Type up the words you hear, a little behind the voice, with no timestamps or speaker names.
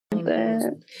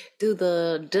that. Do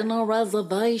the dinner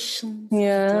reservations.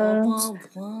 Yeah. Blah, blah,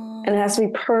 blah. And it has to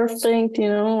be perfect,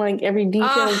 like every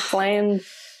detail planned.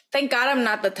 Thank God I'm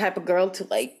not the type of girl to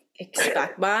like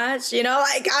expect much,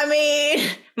 I mean,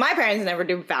 my parents never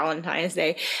do Valentine's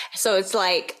Day. So it's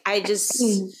like, I just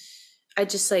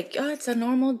like, oh, it's a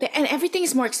normal day. And everything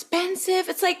is more expensive.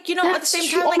 It's like, at the same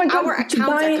time, like our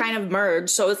accounts are kind of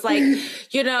merged. So it's like, we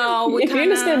if you're going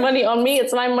to spend money on me,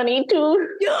 it's my money too.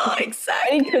 Yeah,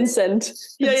 exactly. I need consent.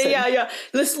 Yeah.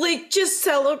 Let's like just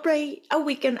celebrate a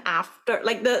weekend after,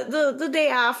 like the day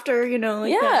after,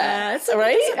 like that.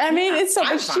 Right? I mean, it's so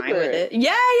much cheaper. With it.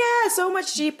 Yeah, so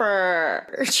much cheaper.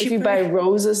 If you buy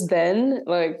roses then,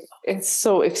 like, it's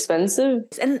so expensive.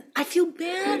 And I feel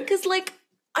bad because like,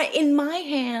 in my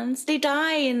hands, they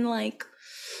die in like,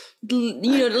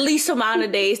 the least amount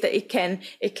of days that it can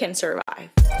survive.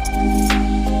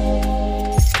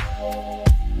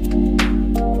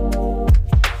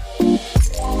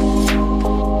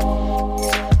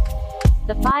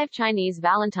 The 5 Chinese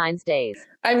Valentine's Days.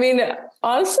 I mean,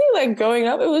 honestly, like growing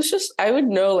up, it was just, I would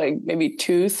know like maybe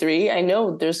 2, 3. I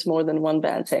know there's more than one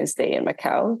Valentine's Day in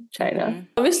Macau, China. Mm-hmm.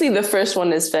 Obviously, the first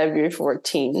one is February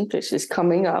 14th, which is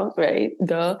coming out, right?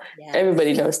 Duh. Yes.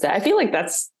 Everybody knows that. I feel like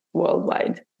that's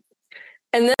worldwide.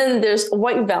 And then there's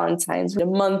White Valentine's, the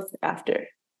month after.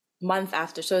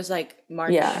 So it's like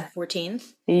March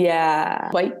 14th?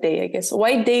 Yeah. White Day, I guess.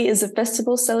 White Day is a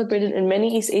festival celebrated in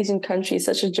many East Asian countries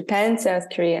such as Japan, South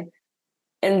Korea,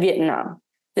 and Vietnam.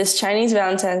 This Chinese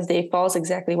Valentine's Day falls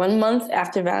exactly 1 month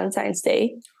after Valentine's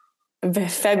Day,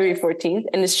 February 14th,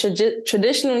 and is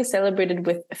traditionally celebrated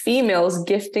with females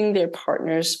gifting their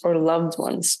partners or loved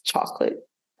ones chocolate.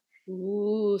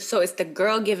 Ooh, so it's the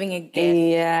girl giving a gift.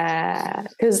 Yeah,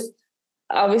 because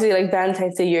obviously, like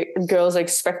Valentine's Day, girls are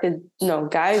expected,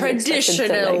 guys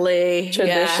traditionally,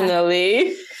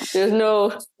 there's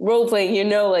no role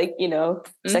playing,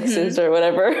 sexist or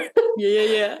whatever.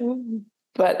 Yeah.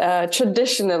 But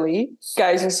traditionally,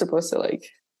 guys are supposed to like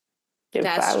give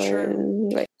That's true.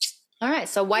 Like, all right,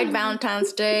 so White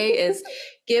Valentine's Day is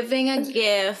giving a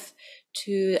gift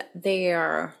to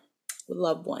their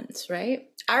loved ones, right?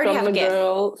 I already have a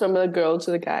gift. From the girl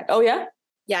to the guy. Oh yeah.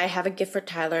 Yeah, I have a gift for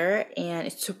Tyler, and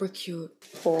it's super cute.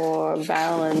 For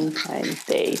Valentine's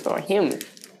Day for him.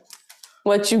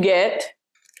 What you get?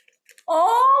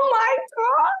 Oh my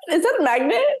God. Is that a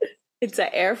magnet? It's an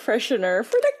air freshener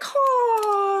for the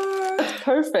car. That's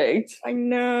perfect. I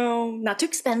know. Not too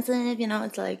expensive,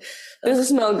 it's like... Does it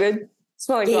smell good?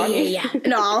 Smell like Rocky? Yeah.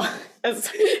 No.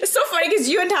 It's so funny because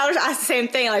you and Tyler asked the same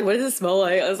thing. Like, what does it smell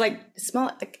like? I was like, it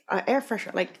smells like air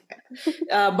freshener. Like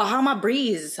Bahama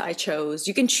Breeze I chose.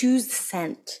 You can choose the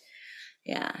scent.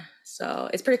 Yeah. So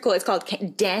it's pretty cool. It's called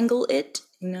Dangle It.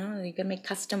 You can make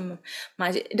custom.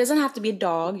 It doesn't have to be a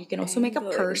dog. You can also make a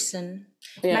person.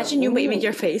 Yeah. Imagine you make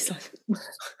your face.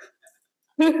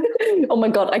 Oh my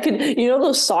God, I could,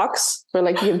 those socks where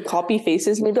like you have copy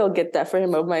faces? Maybe I'll get that for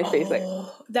him over my face. Like,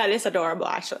 that is adorable,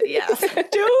 actually. Yes. Do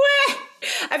it.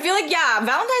 I feel like,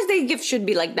 Valentine's Day gift should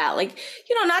be like that. Like,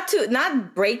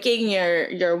 not breaking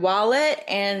your wallet,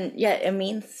 and it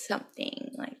means something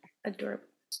like adorable.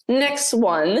 Next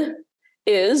one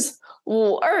is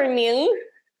 5/2.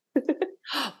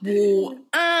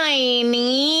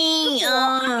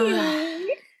 5/2.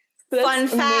 Fun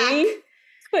fact.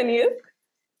 May 20th.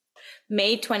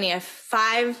 May 20th,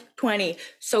 5/20.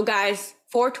 So guys,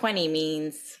 4/20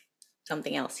 means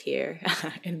something else here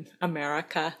in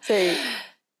America. Say,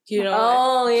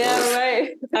 Oh, yeah,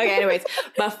 right. Okay, anyways.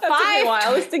 But I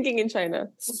was thinking in China.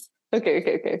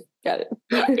 Okay. Got it.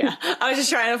 Yeah, I was just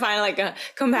trying to find like a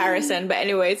comparison. But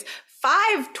anyways,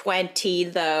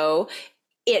 5/20 though,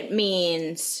 it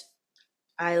means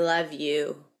I love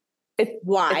you.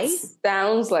 Why? It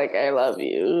sounds like I love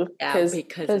you. Yeah, because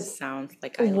it sounds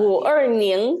like I love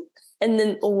you. And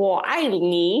then 我爱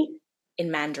你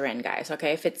in Mandarin, guys.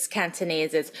 Okay, if it's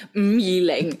Cantonese, it's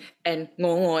yiling, and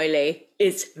我愛你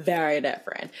is very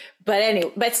different.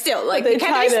 But still, like the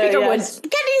Cantonese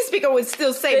speaker would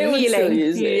still say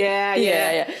yiling.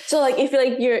 Yeah. So like if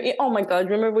you're oh my God,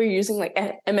 remember we're using like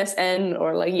MSN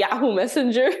or like Yahoo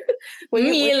Messenger.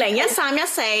 Yiling, yes, I'm gonna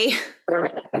say.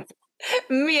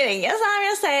 Meaning, yes, I'm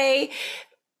gonna say,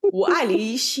 我爱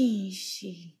你,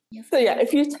 she. So yeah,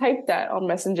 if you type that on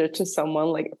Messenger to someone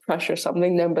like a crush or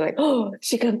something, they'll be like, oh,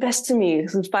 she confessed to me.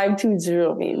 So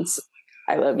 5/20 means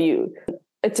I love you.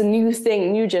 It's a new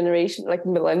thing, new generation, like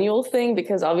millennial thing,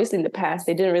 because obviously in the past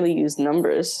they didn't really use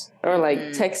numbers or like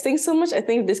texting so much. I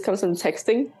think this comes from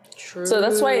texting. True. So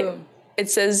that's why it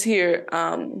says here,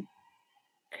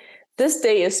 This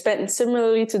day is spent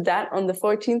similarly to that on the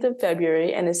 14th of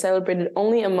February and is celebrated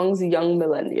only amongst young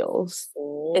millennials.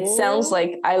 Oh. It sounds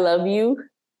like I love you,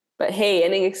 but hey,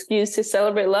 any excuse to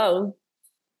celebrate love.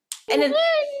 And then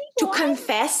to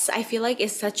confess, I feel like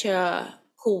it's such a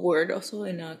cool word also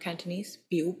in Cantonese.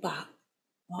 Biu ba.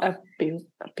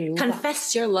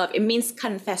 Confess your love. It means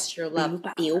confess your love.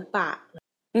 Biu ba.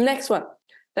 Next one.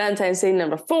 Valentine's Day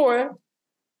number 4.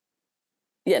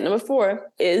 Yeah, number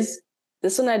 4 is,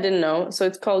 this one I didn't know, so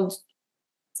it's called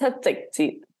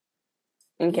Tzatziki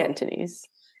in Cantonese.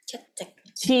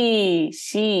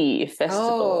 Qi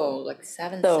Festival. Oh, like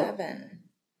 7-7.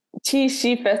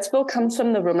 Qi Festival comes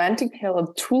from the romantic tale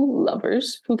of two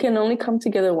lovers who can only come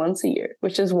together once a year,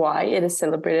 which is why it is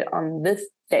celebrated on this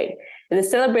day. It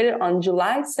is celebrated on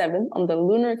July 7th on the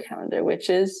lunar calendar, which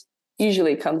is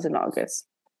usually comes in August.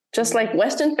 Just like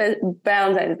Western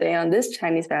Valentine's Day, on this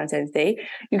Chinese Valentine's Day,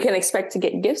 you can expect to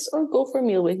get gifts or go for a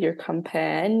meal with your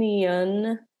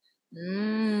companion.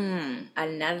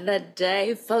 Another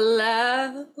day for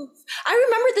love. I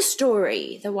remember the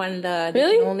story, the one they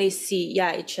can only see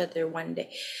each other one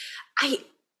day.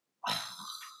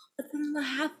 But then what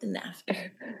happened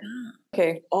after?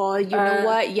 Okay. Oh, you know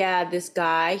what? Yeah, this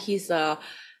guy, he's one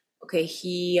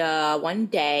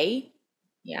day.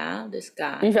 Yeah, this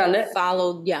guy. You found it?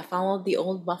 Followed the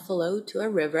old buffalo to a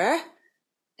river.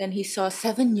 Then he saw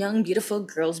 7 young, beautiful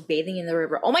girls bathing in the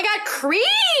river. Oh my God, creep!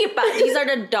 These are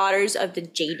the daughters of the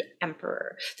Jade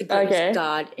Emperor, the greatest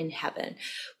god in heaven.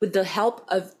 With the help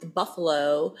of the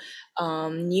buffalo,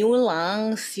 Niu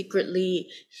Lang secretly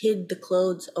hid the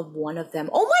clothes of one of them.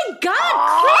 Oh my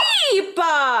God, creep!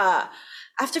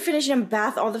 After finishing a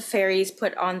bath, all the fairies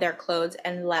put on their clothes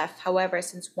and left. However,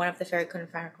 since one of the fairies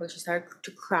couldn't find her clothes, she started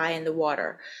to cry in the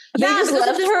water. They just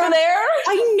left her there?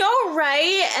 I know,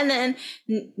 right? And then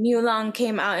Niu Lang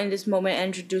came out in this moment and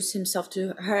introduced himself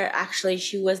to her. Actually,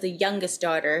 she was the youngest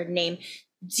daughter named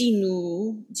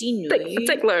Jinu.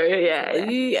 Tickler, yeah.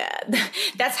 Yeah.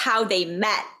 That's how they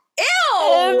met. Ew!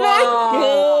 Oh my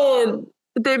God.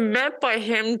 They met by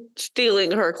him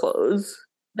stealing her clothes.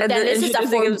 But then this is a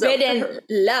forbidden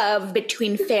love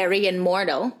between fairy and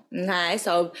mortal. Okay,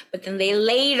 but then they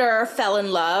later fell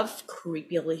in love,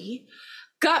 creepily,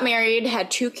 got married, had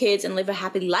 2 kids, and lived a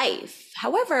happy life.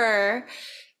 However,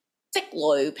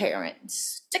 Tikloi's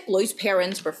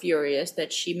parents were furious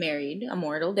that she married a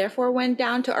mortal, therefore went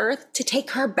down to earth to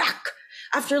take her back.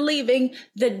 After leaving,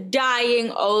 the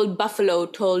dying old buffalo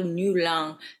told Niu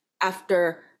Lang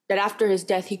after his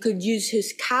death, he could use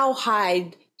his cow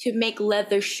hide to make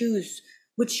leather shoes,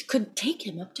 which could take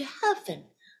him up to heaven.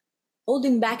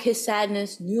 Holding back his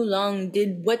sadness, Niu Lang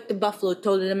did what the buffalo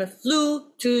told him and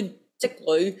flew to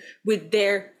Tikloi with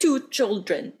their 2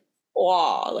 children.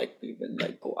 Wow, we would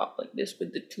go out like this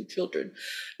with the 2 children.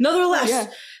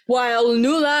 Nonetheless, while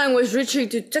Niu Lang was reaching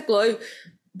to Tikloi,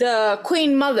 the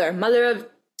queen mother of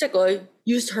Tikloi,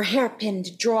 used her hairpin to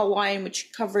draw a line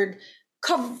which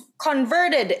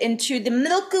converted into the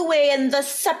Milky Way and thus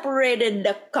separated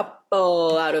the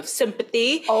couple out of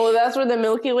sympathy. Oh, that's where the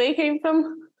Milky Way came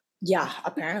from? Yeah,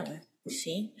 apparently. You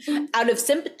see? Out of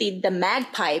sympathy, the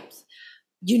magpies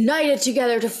united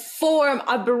together to form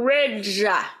a bridge,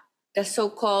 the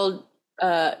so-called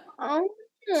something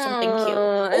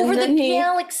cute, over the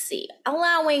galaxy,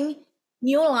 allowing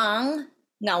Niu Lang,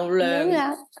 Ngao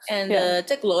Leng, and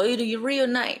Tikloi to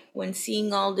reunite. When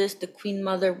seeing all this, the Queen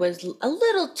Mother was a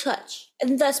little touched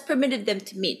and thus permitted them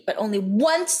to meet, but only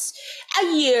once a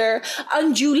year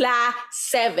on July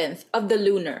 7th of the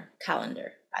lunar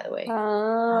calendar, by the way.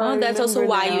 That's also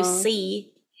why you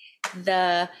see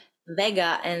the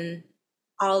Vega and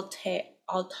Altar.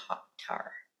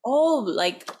 Oh,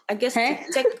 I guess the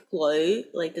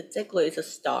Tikloi is a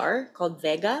star called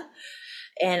Vega,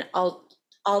 and Altair,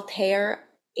 Altair,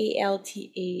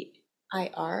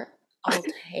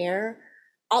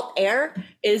 Altair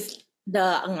is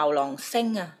the Ngao Long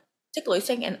Seng, Tikloi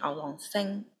Seng and Ao Long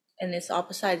Seng, and it's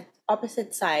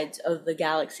opposite sides of the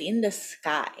galaxy in the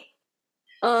sky.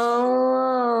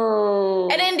 Oh.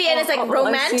 And in the end, it's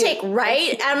romantic,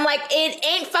 right? I'm like, it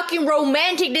ain't fucking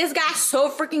romantic. This guy's so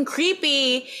freaking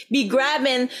creepy. Be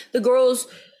grabbing the girl's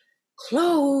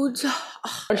clothes.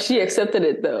 She accepted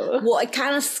it though. Well, it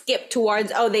kind of skipped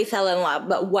towards, they fell in love,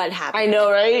 but what happened? I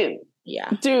know, right? Yeah.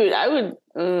 Dude, I would.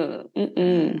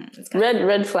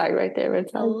 Red flag right there. Red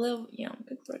flag.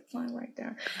 Big red flag right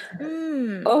there.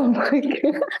 Oh my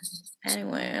God.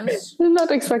 Anyway, I did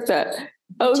not expect that.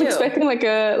 I was expecting like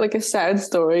a sad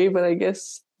story, but I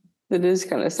guess it is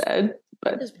kind of sad.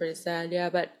 But it is pretty sad,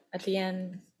 yeah. But at the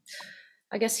end,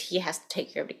 I guess he has to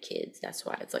take care of the kids. That's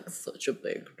why it's like such a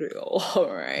big deal.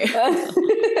 All right.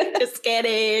 Just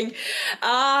kidding.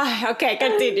 Okay,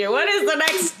 continue. What is the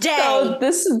next day? So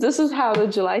this is how the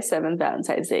July 7th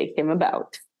Valentine's Day came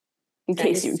about, in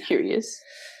case you're curious.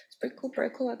 It's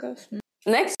pretty cool, I guess.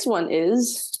 Next one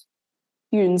is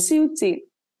Yun Xiu Ji.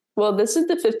 Well, this is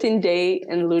the 15th day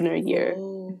in lunar year.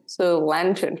 Oh. So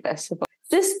Lantern Festival.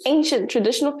 This ancient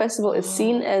traditional festival is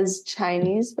seen as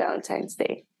Chinese Valentine's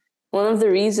Day. One of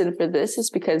the reasons for this is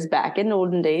because back in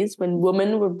olden days, when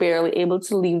women were barely able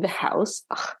to leave the house,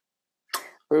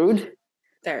 rude.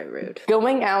 Very rude.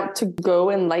 Going out to go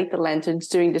and light the lanterns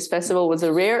during this festival was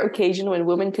a rare occasion when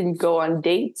women could go on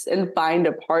dates and find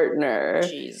a partner.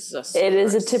 Jesus. It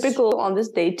is a typical on this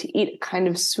day to eat a kind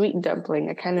of sweet dumpling,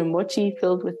 a kind of mochi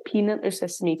filled with peanut or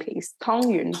sesame paste.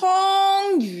 Tongyun.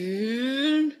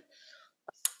 Tongyun.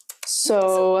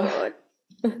 So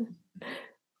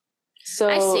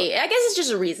I see. I guess it's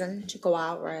just a reason to go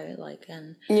out, right? Like,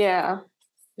 and yeah,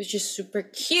 it's just super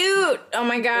cute. Oh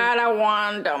my god, I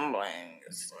want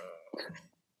dumplings.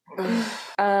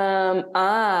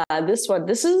 This one.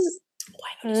 This is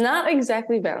not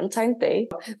exactly Valentine's Day,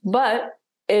 but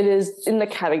it is in the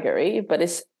category. But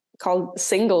it's called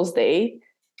Singles Day,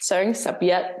 starring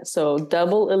Sabyat. So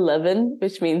double 11,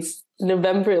 which means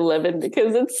November 11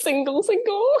 because it's single.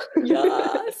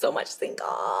 Yeah, so much singles.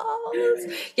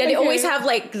 Yeah, they always have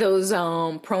like those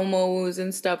promos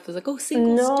and stuff. It's like, oh,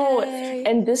 singles day.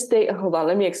 And this day, hold on,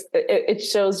 let me it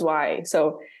shows why.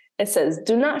 So it says,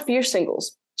 do not fear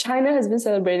singles. China has been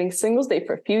celebrating Singles Day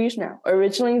for a few years now.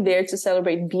 Originally there to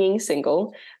celebrate being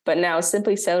single, but now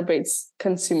simply celebrates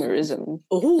consumerism.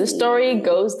 Ooh. The story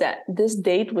goes that this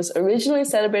date was originally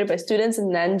celebrated by students in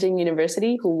Nanjing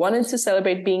University who wanted to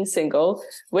celebrate being single,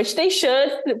 which they should,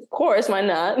 of course, why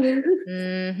not?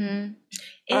 Mm-hmm.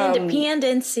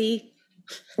 Independency.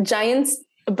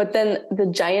 But then the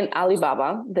giant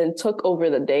Alibaba then took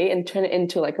over the day and turned it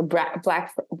into like a Black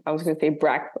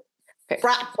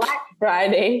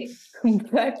Friday,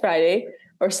 Black Friday,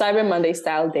 or Cyber Monday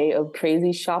style day of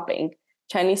crazy shopping.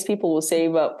 Chinese people will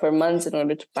save up for months in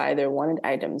order to buy their wanted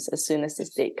items as soon as this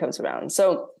date comes around.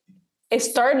 So it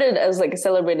started as like a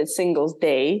celebrated Singles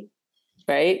Day,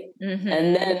 right? Mm-hmm.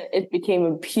 And then it became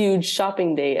a huge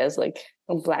shopping day as like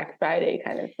a Black Friday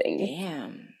kind of thing.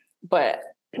 Damn. But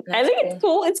I think it's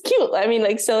cool. It's cute. I mean,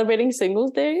 like celebrating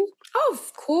Singles Day. Oh,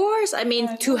 of course. I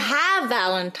mean, to have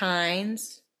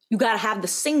Valentine's, you gotta have the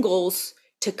singles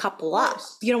to couple up.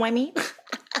 You know what I mean?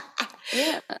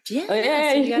 Yeah. Yeah. Oh,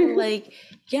 yeah. So you gotta like,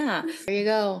 yeah. There you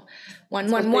go. One.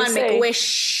 Make a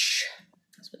wish.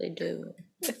 That's what they do.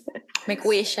 Make a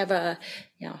wish. Have a.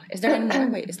 Is there any more?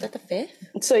 Wait, is that the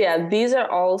 5th? So yeah, these are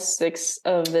all 6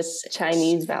 of this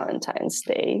Chinese Valentine's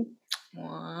Day.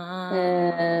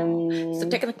 Wow. So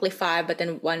technically 5, but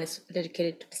then 1 is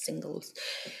dedicated to the singles,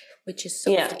 which is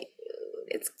so cute.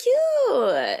 It's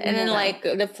cute. And then like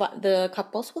the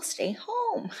couples will stay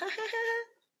home.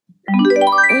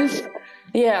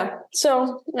 Yeah.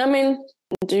 So, I mean,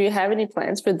 do you have any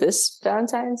plans for this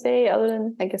Valentine's Day other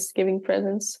than, I guess, giving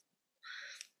presents?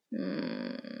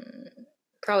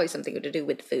 Probably something to do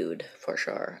with food, for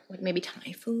sure. Like maybe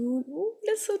Thai food. Ooh,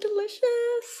 that's so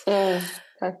delicious.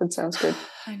 Thai food sounds good.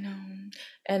 I know.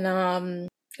 And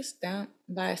just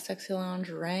buy a sexy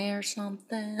lingerie or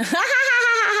something.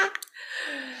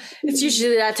 It's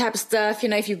usually that type of stuff,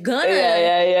 if you're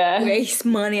gonna waste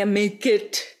money and make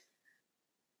it,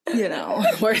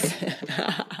 worth it.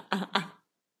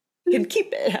 You can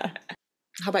keep it.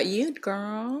 How about you,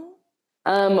 girl?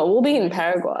 We'll be in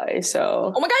Paraguay,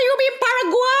 so. Oh my God, you'll be in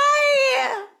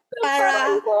Paraguay!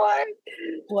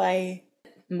 Paraguay.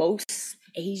 Most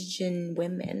Asian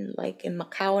women, like in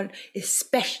Macau, and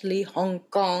especially Hong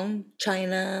Kong,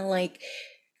 China, like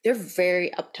they're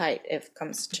very uptight if it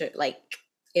comes to like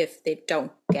if they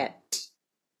don't get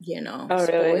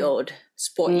spoiled.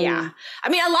 Really? Yeah. I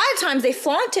mean, a lot of times they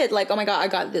flaunt it like, oh my God, I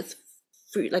got this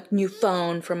free like new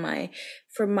phone from my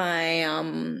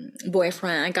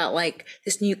boyfriend. I got like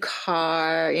this new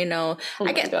car, Oh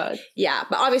my God. Yeah,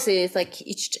 but obviously it's like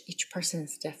each person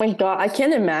is different. Oh my God, I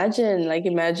can't imagine. Like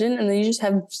imagine, and then you just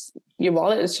have your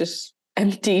wallet is just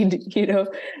emptied,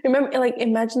 Remember, like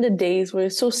imagine the days where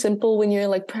it's so simple when you're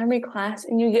like primary class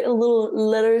and you get a little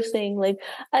letter saying like,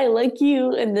 I like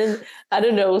you, and then I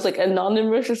don't know, it's like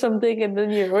anonymous or something, and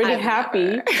then you're already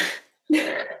happy.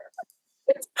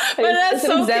 But that's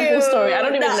it's an example cute. story. I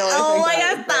don't even know. Oh my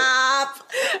God, stop!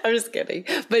 I'm just kidding.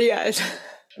 But yeah,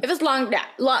 If it's long,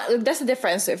 that's the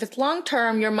difference. If it's long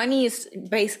term, your money is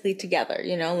basically together,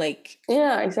 like.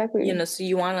 Yeah, exactly. So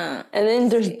you want to. And then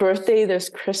there's birthday, there's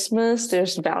Christmas,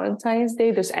 there's Valentine's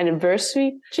Day, there's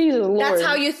anniversary. Jesus Lord. That's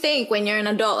how you think when you're an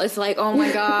adult. It's like, oh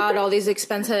my God, all these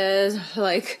expenses.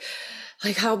 Like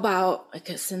how about,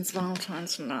 since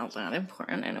Valentine's not that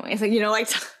important anyway. It's like,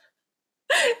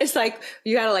 it's like,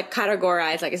 you got to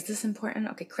categorize, is this important?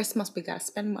 Okay, Christmas, we got to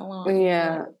spend a lot.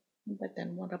 Yeah. But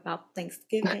then what about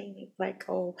Thanksgiving? It's like,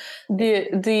 oh.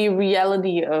 The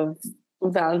reality of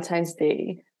Valentine's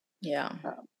Day. Yeah.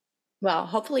 Well,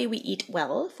 hopefully we eat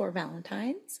well for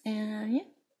Valentine's. And yeah.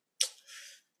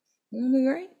 It'll be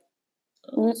great.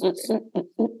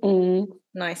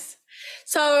 Nice.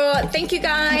 So thank you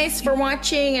guys for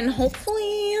watching. And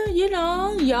hopefully,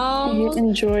 y'all. You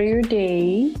enjoy your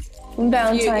day.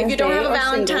 If you don't have a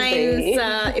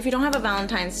Valentine's, if you don't have a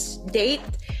Valentine's date,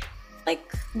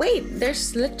 wait,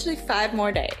 there's literally 5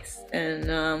 more days, and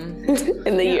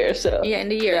in the year, so in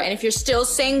the year. And if you're still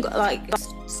single,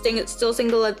 still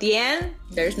single at the end,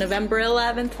 there's November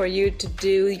 11th for you to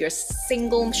do your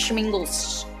single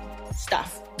schmingles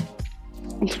stuff.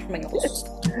 Schmingles.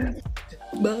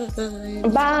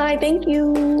 Bye. Thank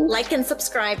you. Like and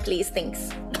subscribe, please. Thanks.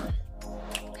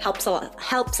 Helps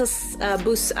us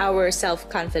boost our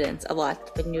self-confidence a lot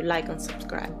when you like and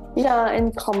subscribe. Yeah,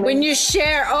 and comment. When you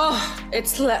share,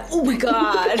 it's like, oh my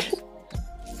God.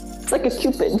 It's like a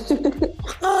Cupid.